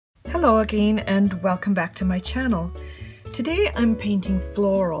Hello again and welcome back to my channel. Today I'm painting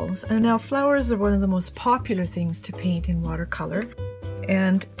florals, and now flowers are one of the most popular things to paint in watercolor,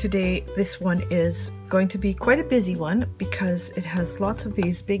 and today this one is going to be quite a busy one because it has lots of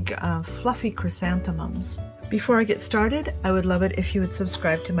these big fluffy chrysanthemums. Before I get started, I would love it if you would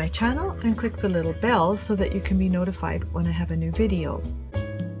subscribe to my channel and click the little bell so that you can be notified when I have a new video.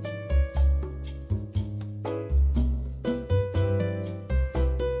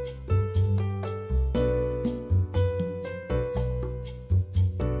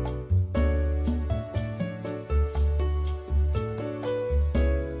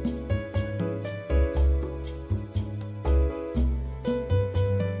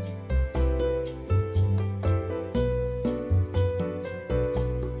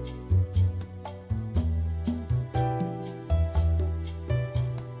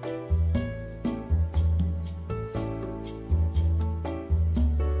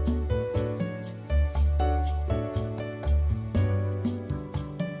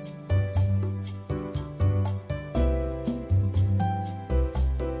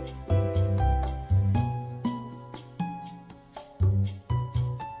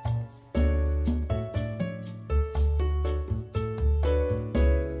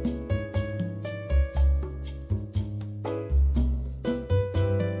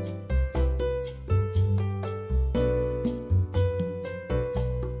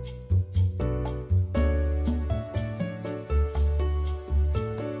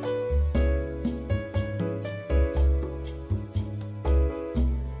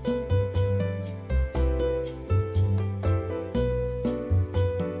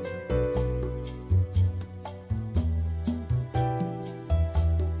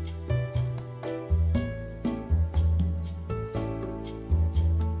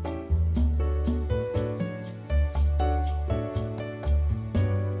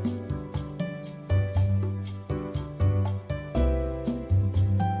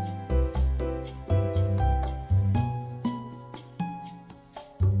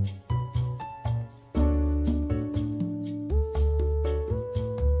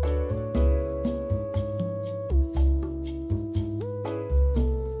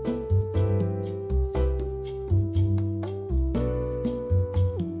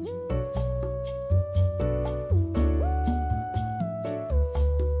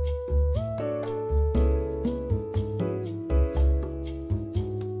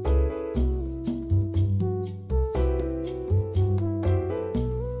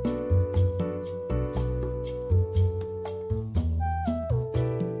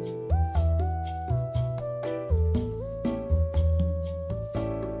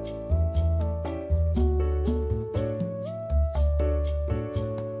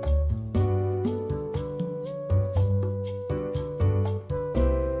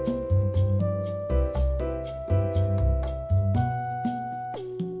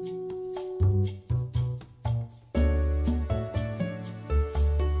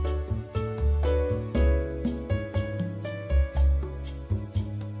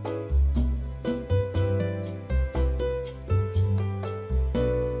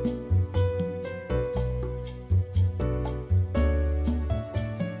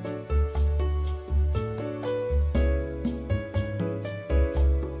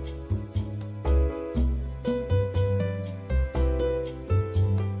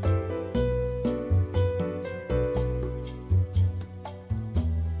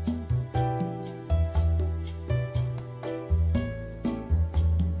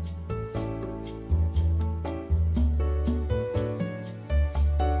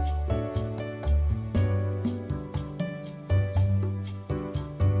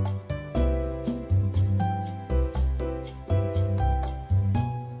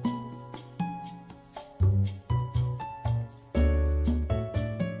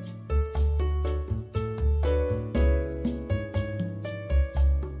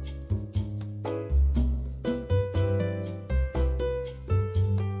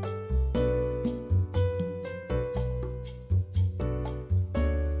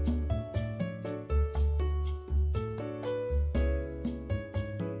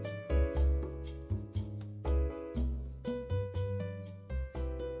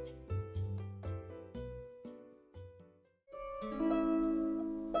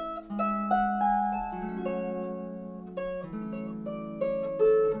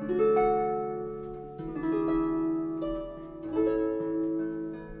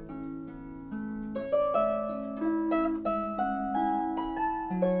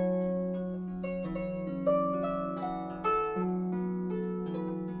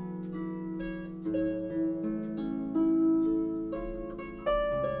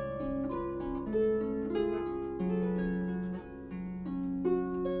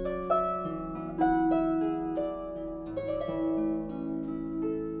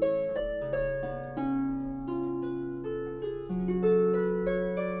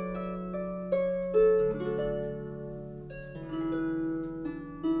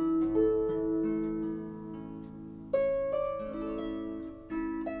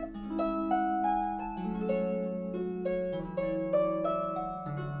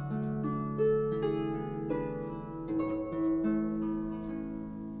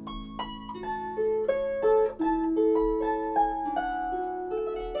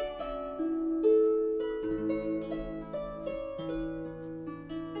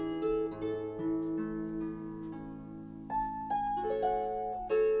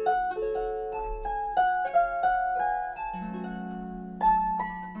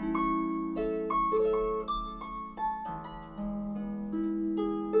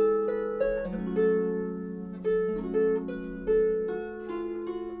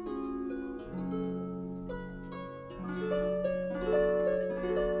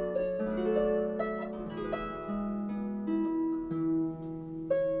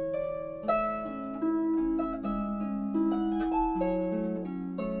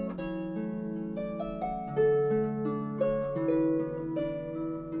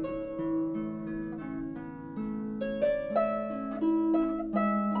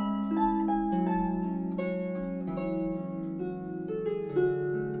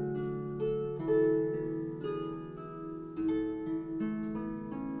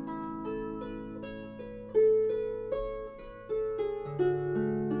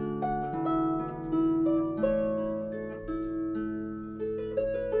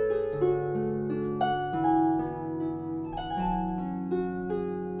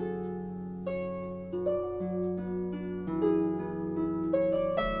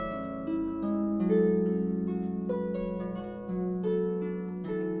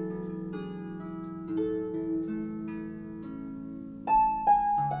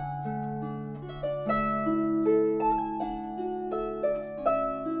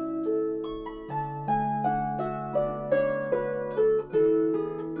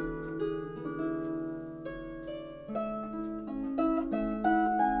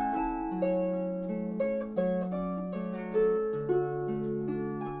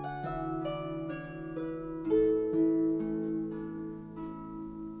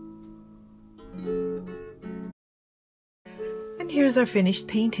 here's our finished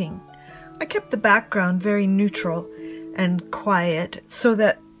painting. I kept the background very neutral and quiet so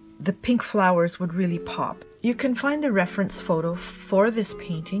that the pink flowers would really pop. You can find the reference photo for this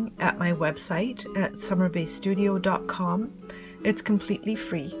painting at my website at summerbaystudio.com. It's completely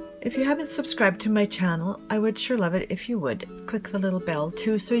free. If you haven't subscribed to my channel, I would sure love it if you would. Click the little bell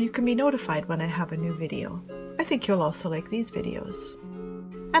too so you can be notified when I have a new video. I think you'll also like these videos.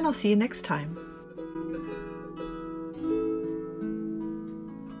 And I'll see you next time.